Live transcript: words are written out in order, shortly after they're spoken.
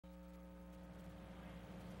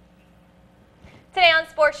Today on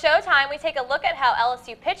Sports Showtime, we take a look at how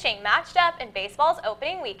LSU pitching matched up in baseball's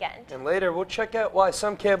opening weekend. And later, we'll check out why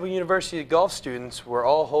some Campbell University golf students were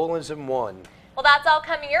all hole-ins in one. Well, that's all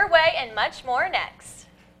coming your way and much more next.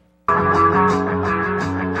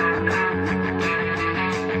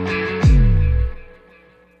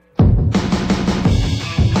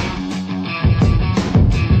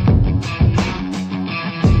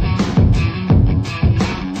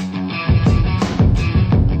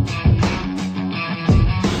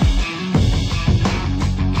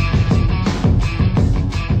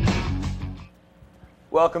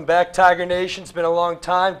 Welcome back, Tiger Nation. It's been a long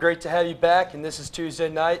time. Great to have you back. And this is Tuesday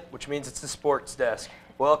night, which means it's the Sports Desk.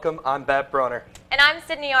 Welcome. I'm Bat Brunner. And I'm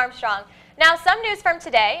Sydney Armstrong. Now, some news from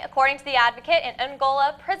today. According to the Advocate, in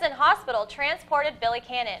Angola Prison Hospital transported Billy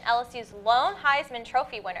Cannon, LSU's lone Heisman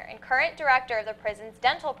Trophy winner and current director of the prison's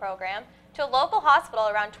dental program, to a local hospital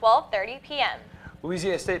around 12:30 p.m.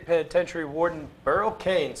 Louisiana State Penitentiary Warden Burl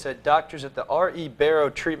Kane said doctors at the R.E.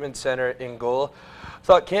 Barrow Treatment Center in Angola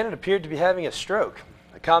thought Cannon appeared to be having a stroke.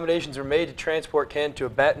 Accommodations were made to transport Cannon to a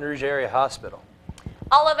Baton Rouge area hospital.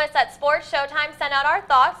 All of us at Sports Showtime send out our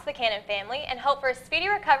thoughts to the Cannon family and hope for a speedy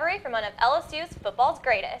recovery from one of LSU's football's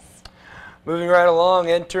greatest. Moving right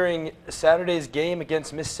along, entering Saturday's game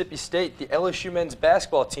against Mississippi State, the LSU men's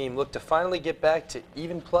basketball team looked to finally get back to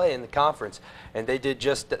even play in the conference, and they did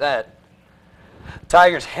just that.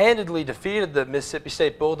 Tigers handedly defeated the Mississippi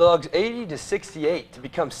State Bulldogs 80-68 to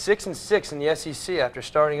become 6-6 in the SEC after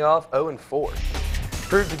starting off 0-4.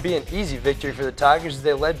 Proved to be an easy victory for the Tigers as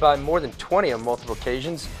they led by more than 20 on multiple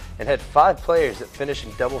occasions and had 5 players that finished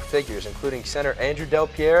in double figures, including center Andrew Del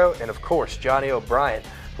Piero and, of course, Johnny O'Brien,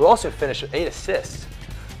 who also finished with 8 assists.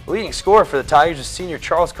 The leading scorer for the Tigers was senior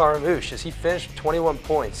Charles Caramouche as he finished with 21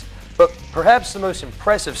 points. But perhaps the most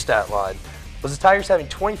impressive stat line was the Tigers having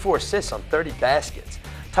 24 assists on 30 baskets.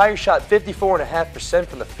 Tigers shot 54.5%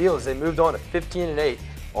 from the field as they moved on to 15-8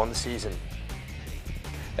 on the season.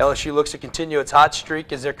 LSU looks to continue its hot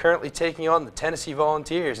streak as they're currently taking on the Tennessee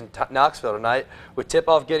Volunteers in Knoxville tonight, with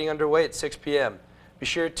tip-off getting underway at 6 p.m. Be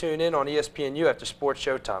sure to tune in on ESPNU after Sports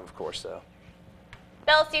Showtime, of course, though.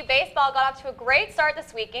 LSU baseball got off to a great start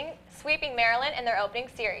this weekend, sweeping Maryland in their opening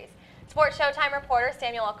series. Sports Showtime reporter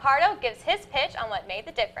Samuel Accardo gives his pitch on what made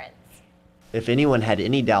the difference. If anyone had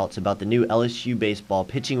any doubts about the new LSU baseball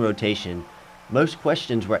pitching rotation, most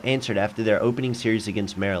questions were answered after their opening series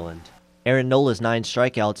against Maryland. Aaron Nola's 9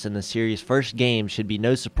 strikeouts in the series' first game should be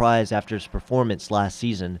no surprise after his performance last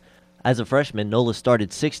season. As a freshman, Nola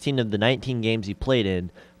started 16 of the 19 games he played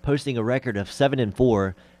in, posting a record of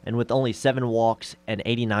 7-4 and with only 7 walks and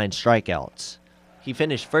 89 strikeouts. He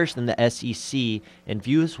finished first in the SEC in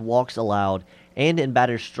fewest walks allowed and in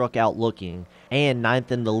batters struck out looking, and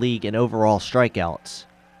 9th in the league in overall strikeouts.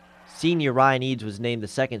 Senior Ryan Eads was named the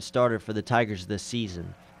second starter for the Tigers this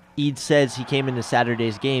season. Eads says he came into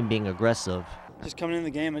Saturday's game being aggressive. Just coming in the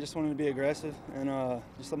game, I just wanted to be aggressive and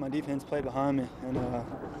just let my defense play behind me. And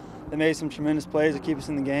they made some tremendous plays to keep us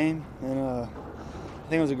in the game, and I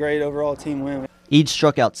think it was a great overall team win. Eads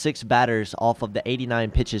struck out 6 batters off of the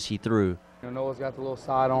 89 pitches he threw. Noah's got the little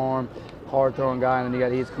sidearm, hard-throwing guy, and then you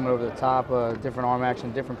got Eads coming over the top, different arm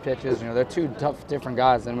action, different pitches. They're 2 tough, different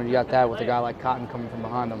guys. And when you got that with a guy like Cotton coming from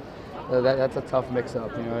behind them, that's a tough mix-up.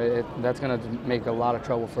 That's going to make a lot of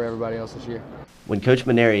trouble for everybody else this year. When Coach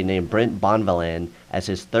Maneri named Brent Bonvillain as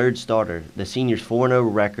his 3rd starter, the senior's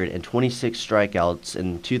 4-0 record and 26 strikeouts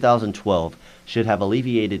in 2012 should have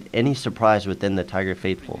alleviated any surprise within the Tiger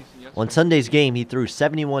faithful. On Sunday's game, he threw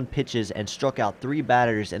 71 pitches and struck out 3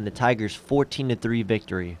 batters in the Tigers' 14-3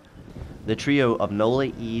 victory. The trio of Nola,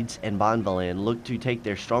 Eads, and Bonvillain look to take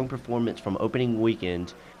their strong performance from opening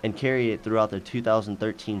weekend and carry it throughout the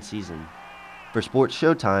 2013 season. For Sports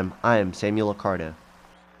Showtime, I am Samuel Accardo.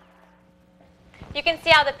 You can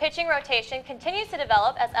see how the pitching rotation continues to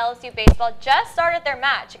develop as LSU baseball just started their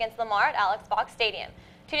match against Lamar at Alex Box Stadium.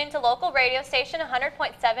 Tune into local radio station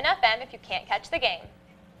 100.7 FM if you can't catch the game.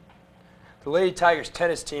 The Lady Tigers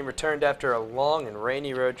tennis team returned after a long and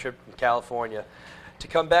rainy road trip from California to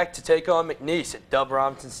come back to take on McNeese at Dub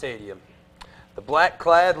Robinson Stadium. The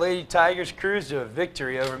black-clad Lady Tigers cruised to a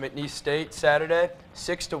victory over McNeese State Saturday,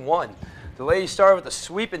 6-1. The ladies started with a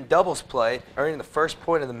sweep and doubles play, earning the first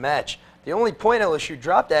point of the match. The only point LSU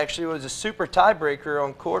dropped actually was a super tiebreaker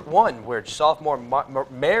on court 1, where sophomore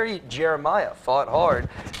Mary Jeremiah fought hard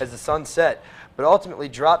as the sun set, but ultimately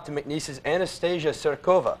dropped to McNeese's Anastasia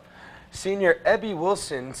Surkova. Senior Ebby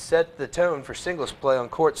Wilson set the tone for singles play on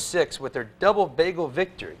court 6 with her double bagel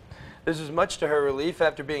victory. This was much to her relief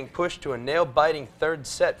after being pushed to a nail-biting 3rd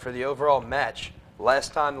set for the overall match,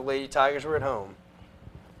 last time the Lady Tigers were at home.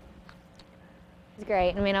 It's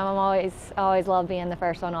great. I mean, I'm always love being the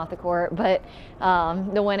first one off the court, but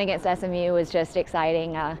the win against SMU was just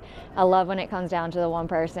exciting. I love when it comes down to the one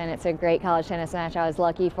person. It's a great college tennis match. I was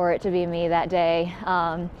lucky for it to be me that day.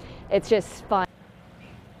 It's just fun.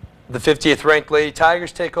 The 50th ranked Lady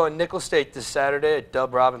Tigers take on Nicholls State this Saturday at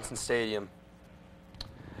Dub Robinson Stadium.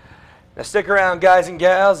 Now stick around, guys and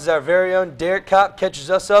gals, as our very own Derek Kopp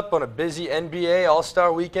catches us up on a busy NBA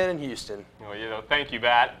All-Star weekend in Houston. Well, thank you,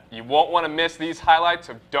 Bat. You won't want to miss these highlights,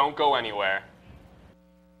 so don't go anywhere.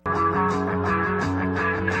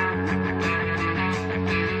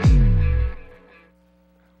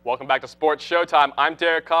 Welcome back to Sports Showtime. I'm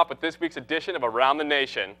Derek Kopp with this week's edition of Around the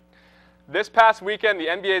Nation. This past weekend, the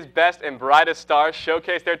NBA's best and brightest stars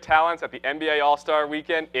showcased their talents at the NBA All-Star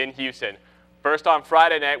Weekend in Houston. First on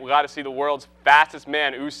Friday night, we got to see the world's fastest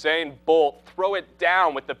man, Usain Bolt, throw it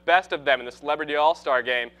down with the best of them in the Celebrity All-Star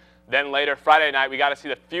Game. Then later Friday night, we got to see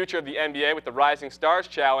the future of the NBA with the Rising Stars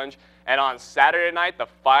Challenge. And on Saturday night, the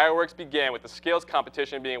fireworks began with the skills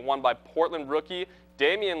competition being won by Portland rookie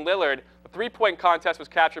Damian Lillard. The three-point contest was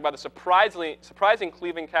captured by the surprising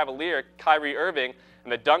Cleveland Cavalier, Kyrie Irving.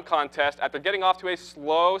 And the dunk contest, after getting off to a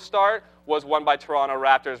slow start, was won by Toronto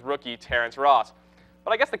Raptors rookie Terrence Ross.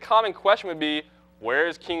 But I guess the common question would be, where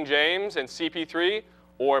is King James and CP3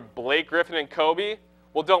 or Blake Griffin and Kobe?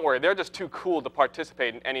 Well, don't worry, they're just too cool to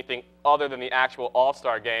participate in anything other than the actual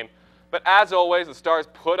All-Star game. But as always, the Stars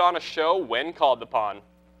put on a show when called upon.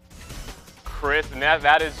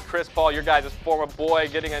 That is Chris Paul, your guys' former boy,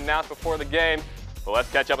 getting announced before the game. But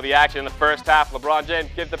let's catch up with the action in the first half. LeBron James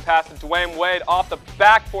gives the pass to Dwayne Wade off the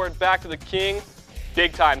backboard back to the King.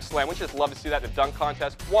 Big time slam. We just love to see that in the dunk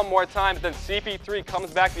contest one more time. But then CP3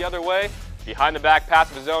 comes back the other way. Behind the back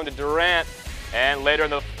pass of his own to Durant. And later in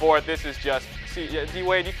the fourth, this is just,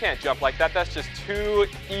 D-Wade, you can't jump like that. That's just too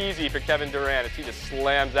easy for Kevin Durant as he just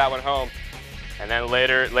slams that one home. And then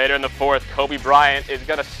later in the fourth, Kobe Bryant is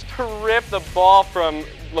going to strip the ball from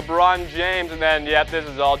LeBron James. And then, yep, this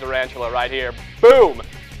is all Durantula right here. Boom!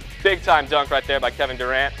 Big time dunk right there by Kevin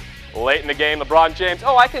Durant. Late in the game, LeBron James,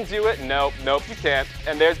 oh, I can do it. Nope, you can't.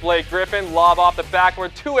 And there's Blake Griffin, lob off the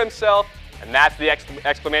backboard to himself. And that's the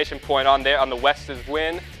exclamation point on there on the West's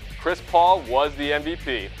win. Chris Paul was the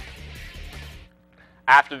MVP.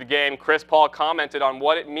 After the game, Chris Paul commented on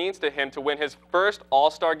what it means to him to win his first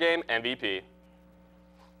All-Star Game MVP.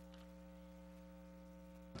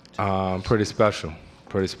 Pretty special.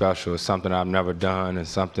 It's something I've never done. It's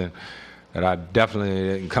something that I definitely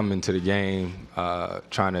didn't come into the game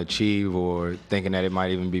trying to achieve or thinking that it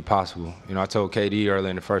might even be possible. You know, I told KD early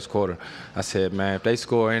in the first quarter, I said, man, if they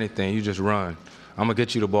score anything, you just run. I'm going to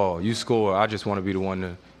get you the ball. You score, I just want to be the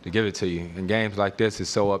one to give it to you. In games like this, it's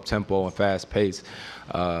so up-tempo and fast-paced.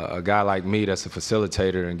 A guy like me that's a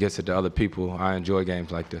facilitator and gets it to other people, I enjoy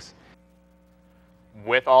games like this.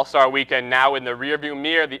 With All-Star Weekend now in the rearview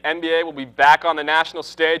mirror, the NBA will be back on the national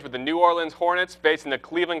stage with the New Orleans Hornets facing the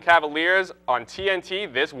Cleveland Cavaliers on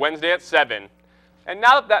TNT this Wednesday at 7. And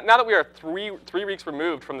now that we are three weeks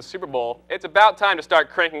removed from the Super Bowl, it's about time to start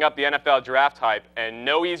cranking up the NFL draft hype. And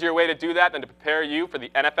no easier way to do that than to prepare you for the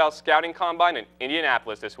NFL Scouting Combine in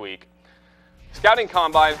Indianapolis this week. Scouting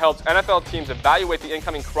Combine helps NFL teams evaluate the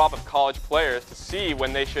incoming crop of college players to see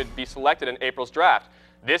when they should be selected in April's draft.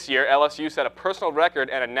 This year, LSU set a personal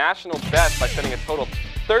record and a national best by sending a total of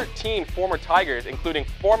 13 former Tigers, including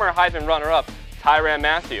former Heisman runner-up Tyrann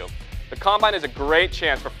Mathieu. The Combine is a great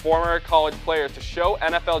chance for former college players to show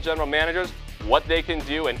NFL general managers what they can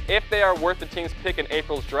do and if they are worth the team's pick in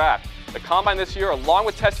April's draft. The Combine this year, along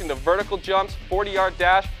with testing the vertical jumps, 40-yard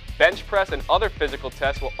dash, bench press, and other physical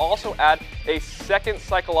tests, will also add a second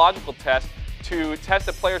psychological test to test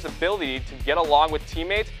the player's ability to get along with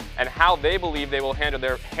teammates and how they believe they will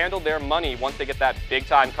handle their money once they get that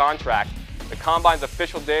big-time contract. The Combine's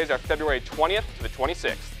official days are February 20th to the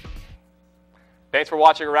 26th. Thanks for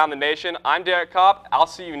watching Around the Nation. I'm Derek Kopp. I'll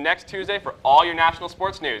see you next Tuesday for all your national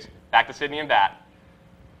sports news. Back to Sydney and Bat.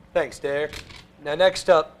 Thanks, Derek. Now next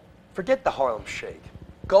up, forget the Harlem Shake.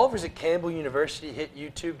 Golfers at Campbell University hit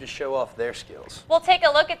YouTube to show off their skills. We'll take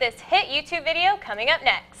a look at this hit YouTube video coming up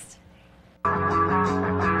next.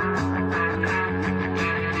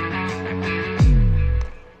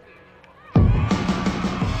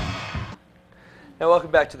 Now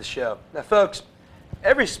welcome back to the show. Now folks,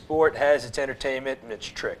 every sport has its entertainment and its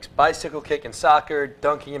tricks. Bicycle kick in soccer,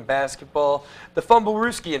 dunking in basketball, the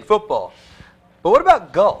fumblerooski in football. But what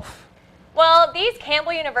about golf? Well, these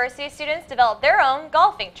Campbell University students developed their own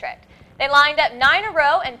golfing trick. They lined up 9 in a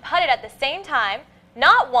row and putted at the same time.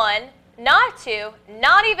 Not 1, not 2,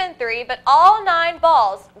 not even 3, but all 9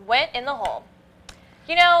 balls went in the hole.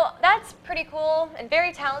 You know, that's pretty cool and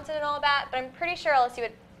very talented and all that, but I'm pretty sure LSU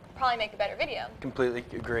would probably make a better video. Completely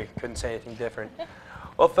agree. Couldn't say anything different.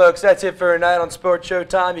 Well, folks, that's it for tonight on Sports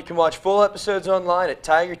Showtime. You can watch full episodes online at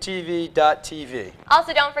tigertv.tv.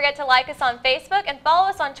 Also, don't forget to like us on Facebook and follow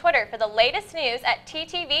us on Twitter for the latest news at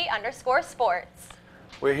ttv_sports.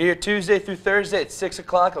 We're here Tuesday through Thursday at 6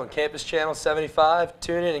 o'clock on Campus Channel 75.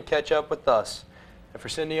 Tune in and catch up with us. And for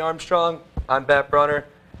Cindy Armstrong, I'm Bat Brunner.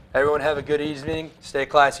 Everyone have a good evening. Stay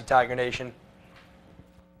classy, Tiger Nation.